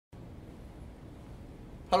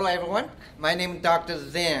Hello everyone, my name is Dr.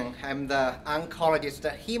 Zhang. I'm the oncologist,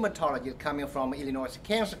 hematologist coming from Illinois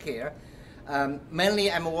CancerCare. Mainly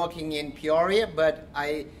I'm working in Peoria, but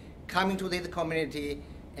I coming to this community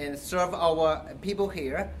and serve our people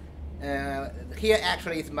here. Here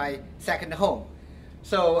actually is my second home.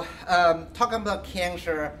 So talking about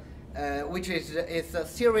cancer, which is a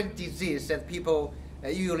serious disease that people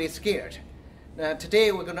usually scared.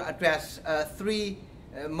 Today we're going to address three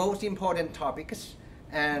most important topics,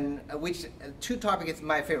 and which two topics is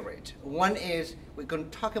my favorite. One is we're going to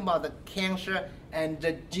talk about the cancer and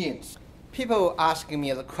the genes. People asking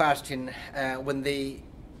me the question when they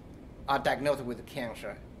are diagnosed with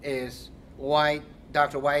cancer is, why,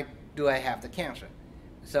 doctor, why do I have the cancer?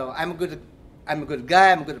 So I'm a good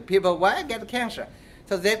guy, I'm good people, why I get the cancer?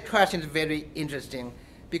 So that question is very interesting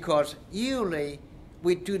because usually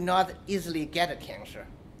we do not easily get a cancer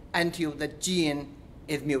until the gene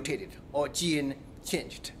is mutated or gene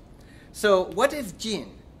changed. So what is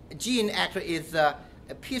gene? Gene actually is a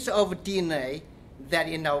piece of DNA that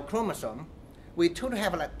in our chromosome, we totally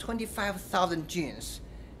have like 25,000 genes,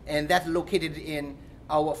 and that's located in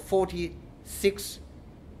our 46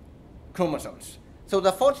 chromosomes. So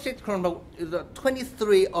the 46 chromosomes,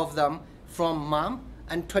 23 of them from mom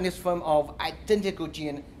and 23 of identical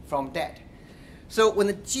gene from dad. So when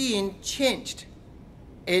the gene changed,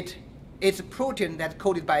 it's a protein that's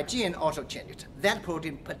coded by gene also changed. That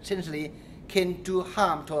protein potentially can do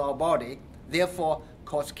harm to our body, therefore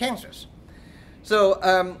cause cancers.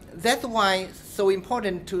 So that's why it's so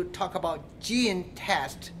important to talk about gene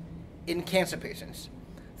test in cancer patients.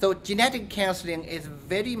 So genetic counseling is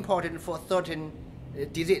very important for certain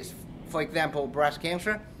disease. For example, breast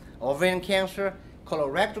cancer, ovarian cancer,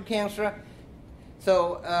 colorectal cancer.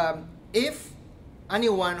 So if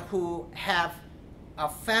anyone who have a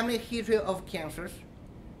family history of cancers,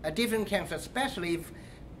 a different cancer, especially if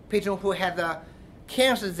patient who had a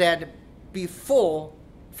cancer that before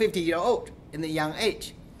 50 years old in the young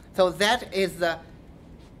age. So that is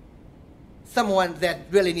someone that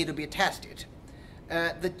really need to be tested.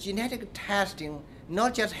 The genetic testing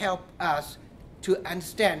not just help us to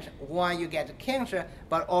understand why you get cancer,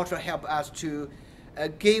 but also help us to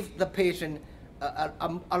give the patient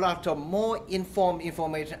a lot of more informed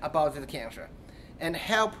information about the cancer, and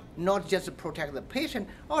help not just protect the patient,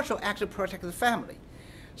 also actually protect the family.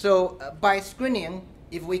 So by screening,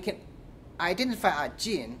 if we can identify a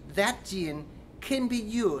gene, that gene can be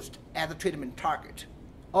used as a treatment target.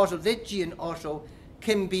 Also, that gene also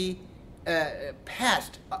can be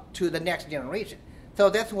passed to the next generation.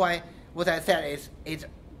 So that's why what I said is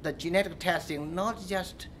the genetic testing not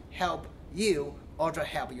just help you, also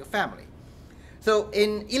help your family. So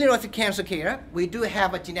in Illinois CancerCare, we do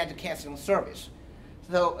have a genetic counseling service.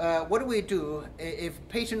 So what do we do if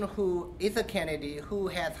patient who is a candidate who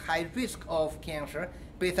has high risk of cancer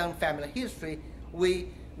based on family history, we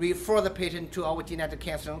refer the patient to our genetic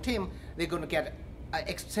counseling team. They're going to get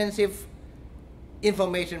extensive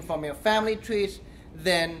information from your family trees.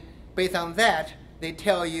 Then based on that, they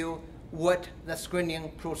tell you what the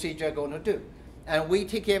screening procedure is going to do. And we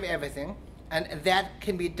take care of everything, and that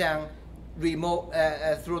can be done remote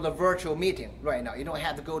through the virtual meeting right now. You don't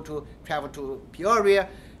have to travel to Peoria,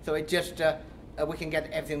 so it just we can get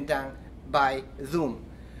everything done by Zoom.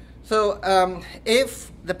 So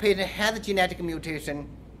if the patient has a genetic mutation,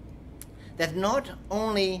 that not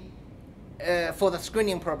only for the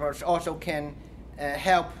screening purpose, also can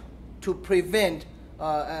help to prevent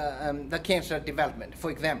the cancer development.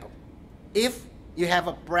 For example, if you have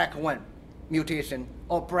a BRCA1 mutation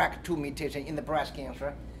or BRCA2 mutation in the breast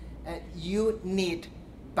cancer, you need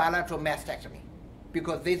bilateral mastectomy,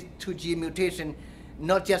 because these two gene mutation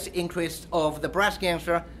not just increase of the breast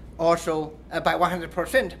cancer also by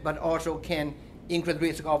 100%, but also can increase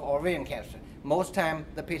risk of ovarian cancer. Most time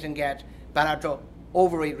the patient get bilateral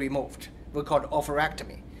ovary removed. We call it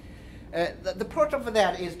oophorectomy. The purpose of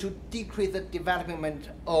that is to decrease the development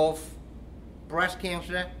of breast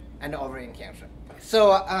cancer and ovarian cancer.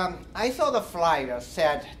 So I saw the flyer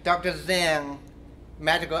said Dr. Zhang,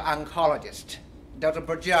 medical oncologist, Dr.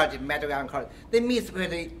 Bajaj, medical oncologist. They miss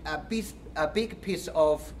really a big piece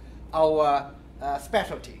of our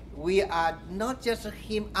specialty. We are not just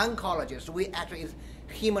oncologists, we actually is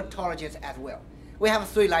hematologists as well. We have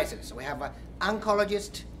three licenses. We have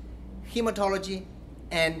oncologist, hematology,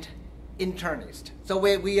 and internist. So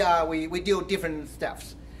we do different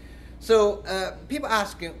stuffs. So people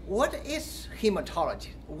asking, what is hematology?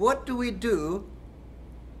 What do we do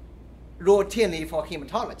routinely for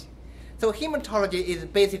hematology? So hematology is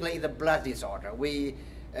basically the blood disorder. We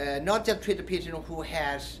not just treat the patient who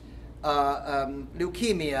has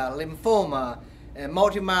leukemia, lymphoma,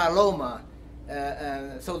 multiple myeloma,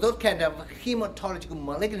 so those kind of hematological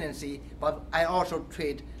malignancy, but I also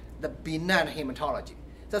treat the benign hematology.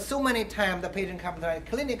 So many times the patient comes to my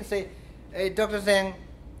clinic and say, hey, Dr. Zhang,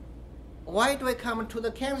 why do I come to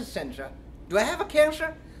the cancer center? Do I have a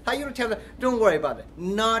cancer? I usually tell them, don't worry about it.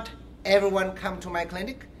 Not everyone come to my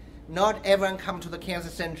clinic. Not everyone come to the cancer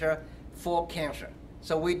center for cancer.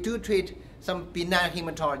 So we do treat some benign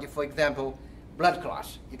hematology, for example, blood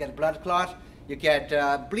clots. You get blood clots, you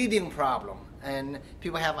get bleeding problem, and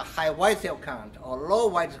people have a high white cell count or low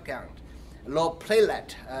white cell count, low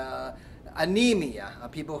platelet, anemia.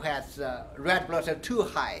 People who has red blood cell too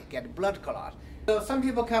high get blood clot. So some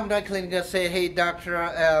people come to our clinic and say, hey doctor,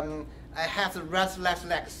 I have the restless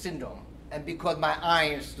leg syndrome, and because my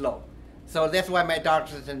iron is low. So that's why my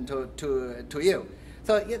doctor sent to you.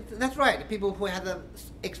 So yeah, that's right. People who have the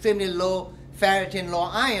extremely low ferritin, low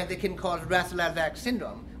iron, they can cause restless leg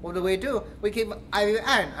syndrome. What do? We give IV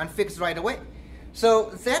iron and fix right away.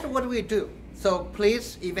 So that's what we do. So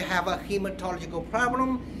please, if you have a hematological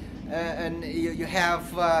problem and you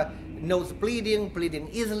have nose bleeding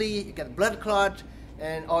easily, you get blood clot,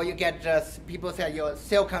 or you get people say your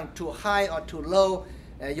cell count too high or too low,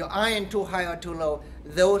 your iron too high or too low,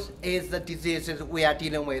 those is the diseases we are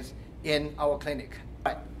dealing with in our clinic.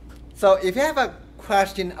 Right. So if you have a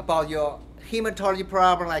question about your hematology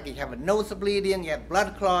problem, like you have a nose bleeding, you have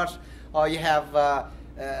blood clots, or you have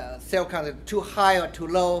cell count too high or too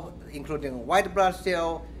low, including white blood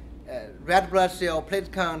cell, red blood cell,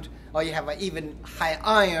 platelet count, or you have even high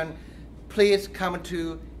iron, please come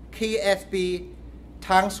to KSB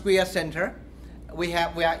Town Square Center. We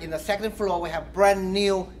are in the second floor. We have brand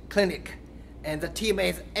new clinic, and the team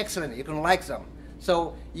is excellent. You can like them.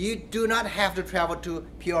 So you do not have to travel to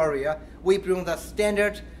Peoria. We bring the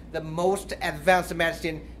standard, the most advanced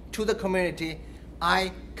medicine to the community.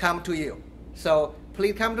 I come to you. So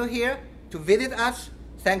please come to here to visit us.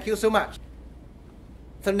 Thank you so much.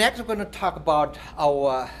 So next we're going to talk about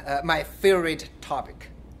our my favorite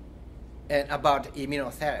topic, and about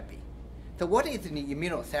immunotherapy. So what is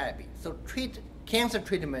immunotherapy? So cancer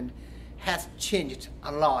treatment has changed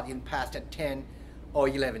a lot in past 10 or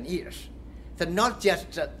 11 years. So not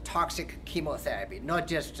just toxic chemotherapy, not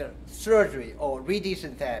just surgery or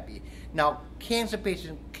radiation therapy. Now cancer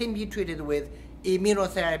patients can be treated with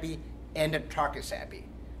immunotherapy and target therapy.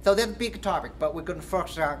 So that's a big topic, but we're going to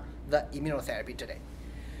focus on the immunotherapy today.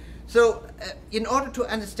 So in order to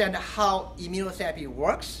understand how immunotherapy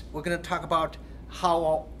works, we're going to talk about how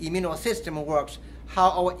our immune system works,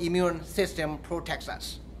 how our immune system protects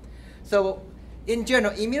us. So in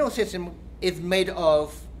general, immune system is made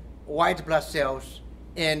of white blood cells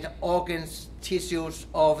and organs, tissues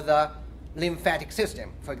of the lymphatic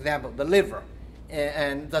system. For example, the liver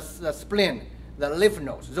and the spleen, the lymph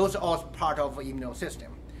nodes, those are all part of the immune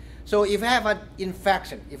system. So if you have an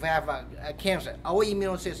infection, if you have a cancer, our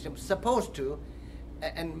immune system is supposed to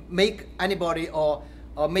and make antibody or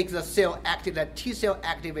make the cell active, the T cell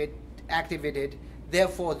activated.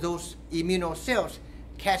 Therefore, those immune cells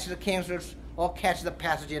catch the cancers or catch the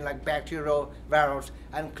pathogen like bacterial, virus,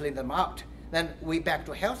 and clean them out. Then we back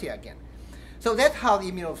to healthy again. So that's how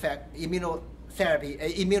the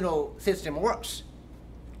immunotherapy, immune system works.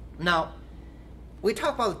 Now, we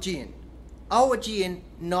talk about gene. Our gene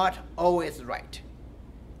not always right.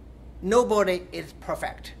 Nobody is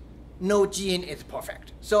perfect. No gene is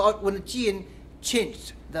perfect. So when the gene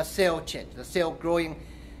changed, the cell growing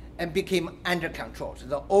and became under control. So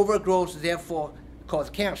the overgrowth therefore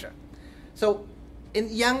caused cancer. So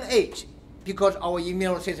in young age, because our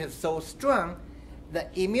immune system is so strong, the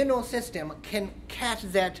immune system can catch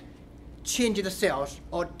that changed cells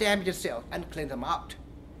or damaged cells and clean them out.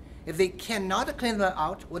 If they cannot clean them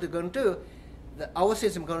out, what they're going to do, our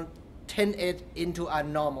system is going to turn it into a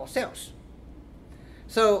normal cells.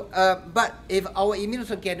 So, but if our immune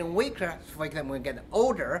system getting weaker, for example, we get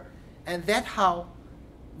older, and that's how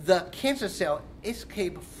the cancer cell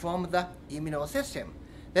escape from the immune system.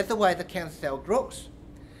 That's why the cancer cell grows.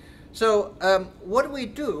 So what we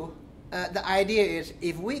do, the idea is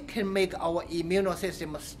if we can make our immune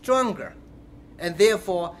system stronger, and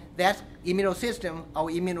therefore that immune system, our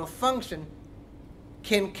immune function,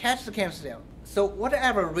 can catch the cancer cell. So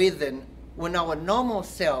whatever reason, when our normal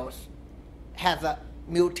cells have a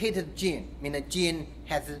mutated gene, meaning the gene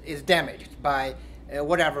is damaged by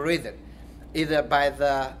whatever reason, either by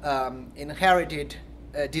the inherited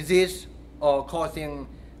disease or causing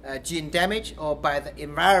gene damage, or by the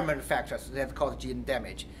environment factors that cause gene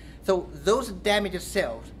damage. So those damaged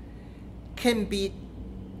cells can be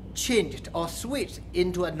changed or switched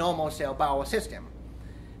into a normal cell by our system.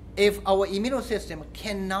 if our immune system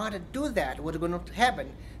cannot do that, what's going to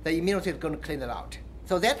happen? The immune system is going to clean it out.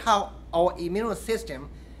 So that's how our immune system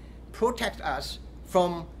protects us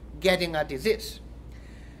from getting a disease.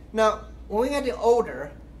 Now, when we get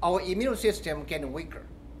older, our immune system gets weaker.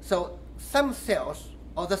 So some cells,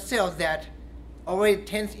 or the cells that already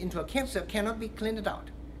turns into a cancer, cannot be cleaned out,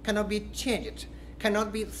 cannot be changed,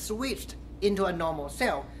 cannot be switched into a normal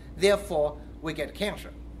cell. Therefore, we get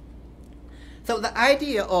cancer. So the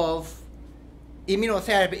idea of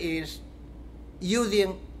immunotherapy is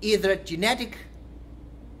using either genetic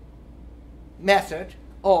method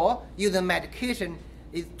or using medication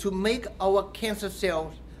is to make our cancer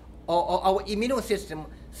cells or our immune system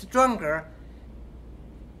stronger.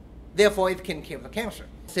 Therefore, it can kill the cancer.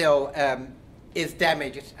 Cell is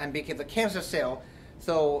damaged and becomes a cancer cell.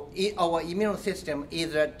 So our immune system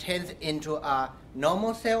either turns into a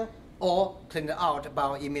normal cell or cleaned out by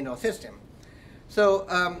our immune system. So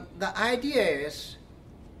the idea is,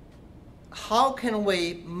 how can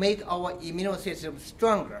we make our immune system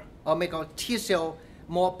stronger or make our T cell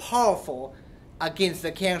more powerful against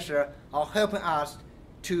the cancer, or helping us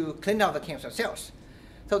to clean out the cancer cells?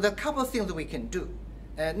 So there are a couple of things that we can do.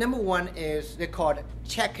 Number one is they call it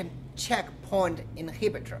checkpoint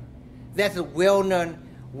inhibitor. That's well-known,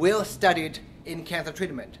 well-studied in cancer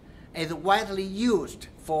treatment. It's widely used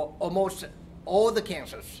for almost all the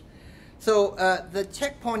cancers. So the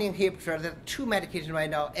checkpoint inhibitor, there are two medications right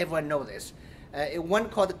now, everyone knows this. One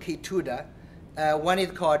called Keytruda, one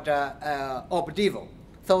is called Opdivo.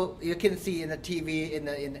 So you can see in the TV, in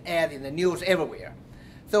the ad, in the news, everywhere.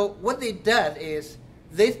 So what they does is,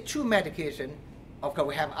 these two medications, of course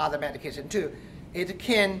we have other medication too, it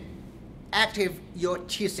can activate your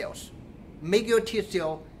T cells, make your T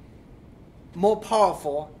cell more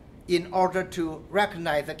powerful in order to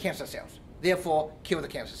recognize the cancer cells, therefore kill the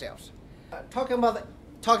cancer cells. Talking about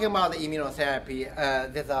the immunotherapy,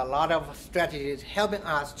 there's a lot of strategies helping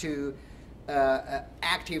us to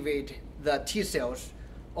activate the T cells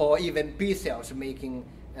or even B cells making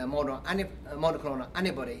monoclonal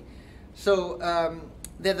antibody. So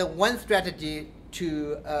there's one strategy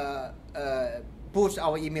to boost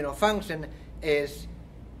our immune function is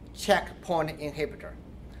checkpoint inhibitor.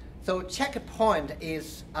 So checkpoint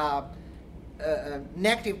is a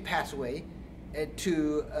negative pathway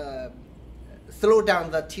to slow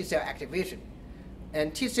down the T cell activation.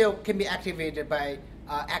 And T cell can be activated by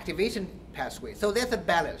activation pathway. So that's a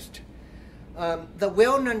balanced. The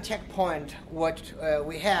well-known checkpoint what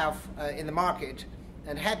we have in the market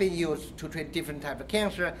and have been used to treat different types of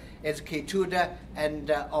cancer is Keytruda and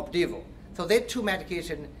Opdivo. So these two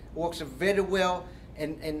medications works very well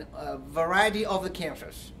in a variety of the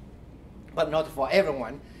cancers, but not for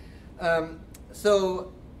everyone.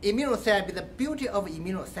 So immunotherapy, the beauty of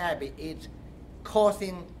immunotherapy is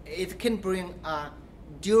it can bring a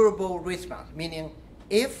durable response, meaning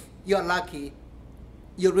if you're lucky,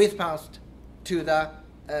 your response to the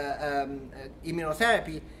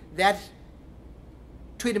immunotherapy, that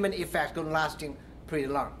treatment effect going lasting pretty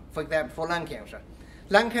long. For example, for lung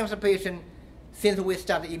cancer patient, since we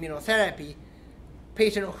started immunotherapy,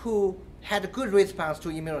 patient who had a good response to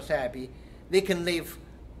immunotherapy, they can live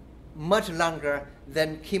much longer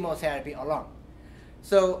than chemotherapy alone.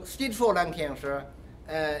 So stage 4 lung cancer,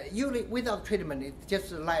 usually without treatment, it's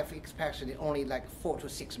just life expectancy only like 4 to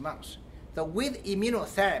 6 months. So with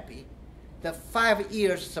immunotherapy, the 5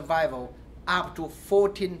 years survival up to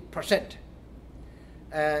 14%.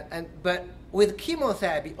 But with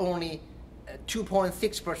chemotherapy, only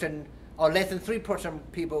 2.6% or less than 3%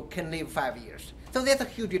 people can live 5 years. So that's a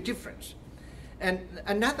huge difference. And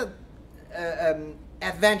another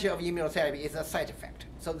advantage of immunotherapy is a side effect.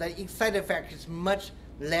 So the side effect is much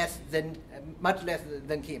less than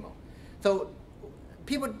chemo. So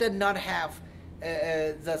people did not have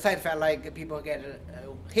the side effect like people get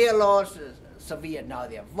hair loss, severe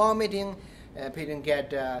nausea, vomiting, people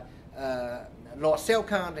get lost cell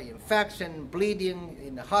count, infection, bleeding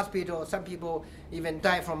in the hospital. Some people even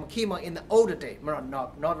die from chemo in the older day,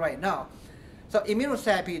 not right now. So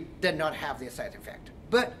immunotherapy did not have this side effect,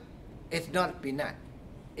 but it's not benign.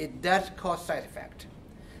 It does cause side effect.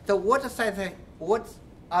 So what are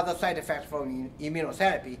the side effects from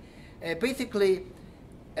immunotherapy? Basically,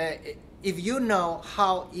 if you know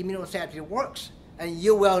how immunotherapy works, and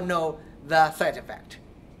you will know the side effect.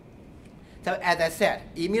 So as I said,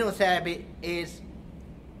 immunotherapy is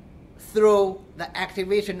through the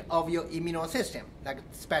activation of your immune system, like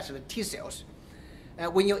especially T cells.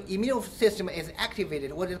 When your immune system is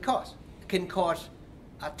activated, what it cause? It can cause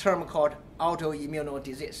a term called autoimmune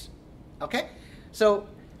disease. Okay? So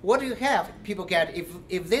what do you have? People get,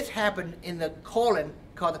 if this happened in the colon,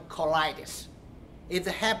 called colitis. It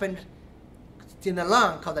happened in the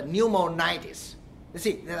lung called the pneumonitis. You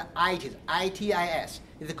see, the itis, I-T-I-S,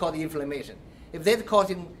 is called inflammation. If that's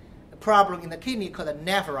causing a problem in the kidney, called the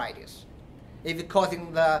nephritis. If it's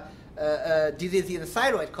causing the disease in the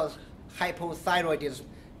thyroid, called hypothyroidism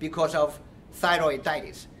because of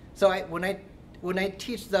thyroiditis. So when I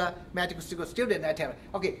teach the medical school student, I tell them,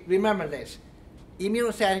 okay, remember this.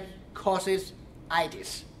 Immunotherapy causes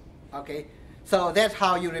itis. Okay, so that's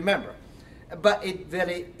how you remember. But it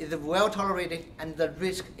really is well tolerated and the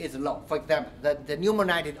risk is low. For example, the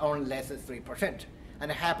pneumonitis only less than 3%.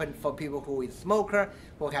 And it happened for people who is smoker,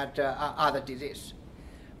 who had other disease.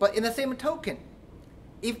 But in the same token,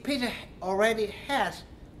 if patient already has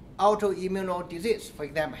autoimmune disease, for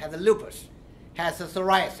example, has lupus, has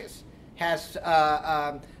psoriasis, has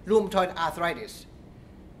rheumatoid arthritis,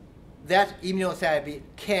 that immunotherapy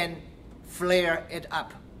can flare it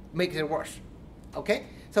up, make it worse. Okay?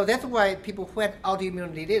 So that's why people who have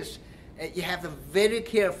autoimmune disease, you have to be very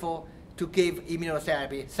careful to give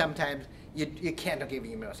immunotherapy. Sometimes you can't give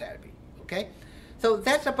immunotherapy. Okay? So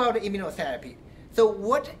that's about immunotherapy. So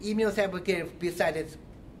what immunotherapy gives besides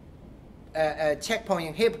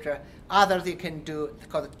checkpoint inhibitor, others they can do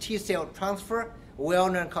called T-cell transfer,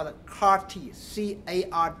 well-known called CAR-T,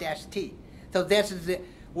 C-A-R-T. So that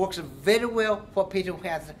works very well for patients who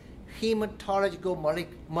has hematological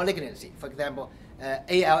malignancy, for example,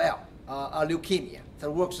 ALL, or leukemia. So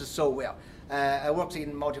it works so well. It works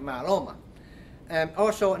in multiple myeloma.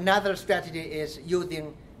 Also, another strategy is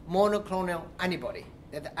using monoclonal antibody.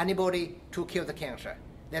 That's antibody to kill the cancer.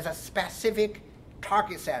 There's a specific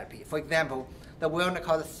target therapy. For example, the one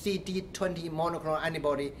called CD20 monoclonal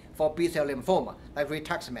antibody for B-cell lymphoma, like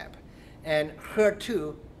rituximab, and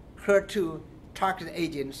HER2 targeted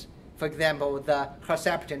agents, for example, the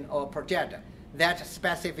Herceptin or Perjeta. That's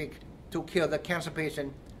specific to kill the cancer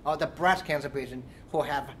patient or the breast cancer patient who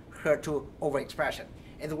have HER2 overexpression.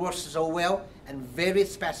 It works so well and very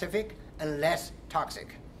specific and less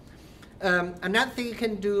toxic. Another thing you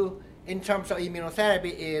can do in terms of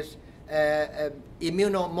immunotherapy is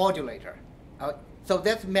immunomodulator. So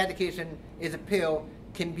that medication is a pill,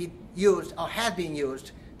 can be used or has been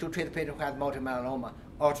used to treat the patient who has multiple myeloma.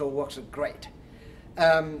 Also works great.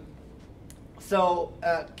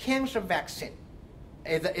 Cancer vaccine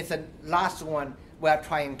is the last one we are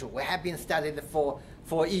trying to. We have been studying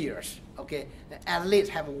for years. Okay, at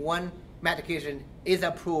least have one medication is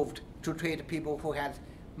approved to treat people who have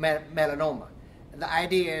melanoma. The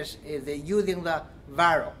idea is using the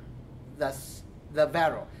viral, the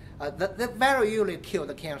viral usually kill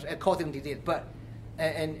the cancer, causing disease, but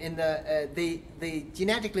they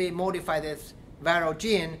genetically modify this viral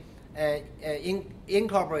gene,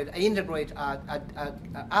 integrate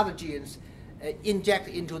other genes, inject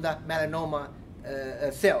into the melanoma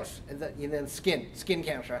cells in the skin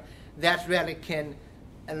cancer that really can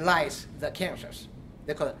lyse the cancers.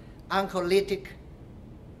 They call it oncolytic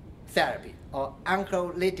therapy or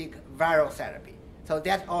oncolytic viral therapy. So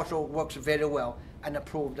that also works very well and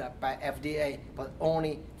approved by FDA, but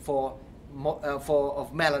only for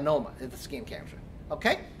melanoma, the skin cancer.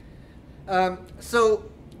 Okay? So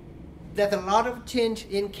there's a lot of change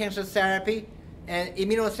in cancer therapy, and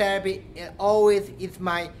immunotherapy always is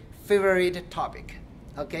my favorite topic.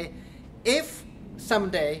 Okay? If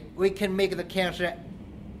someday we can make the cancer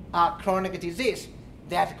a chronic disease,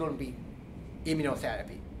 that's going to be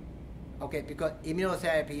immunotherapy. Okay? Because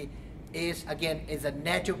immunotherapy is a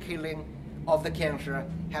natural killing of the cancer,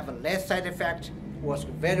 have a less side effect, works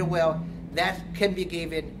very well. That can be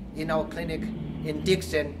given in our clinic in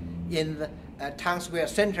Dixon, in the Town Square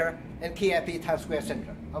Center, and KIP Town Square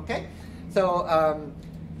Center. Okay, so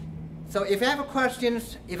so if you have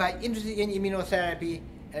questions, if you're interested in immunotherapy,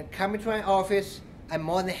 and come to my office, I'm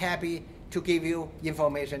more than happy to give you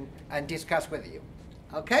information and discuss with you.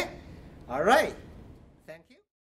 Okay, all right. Thank you.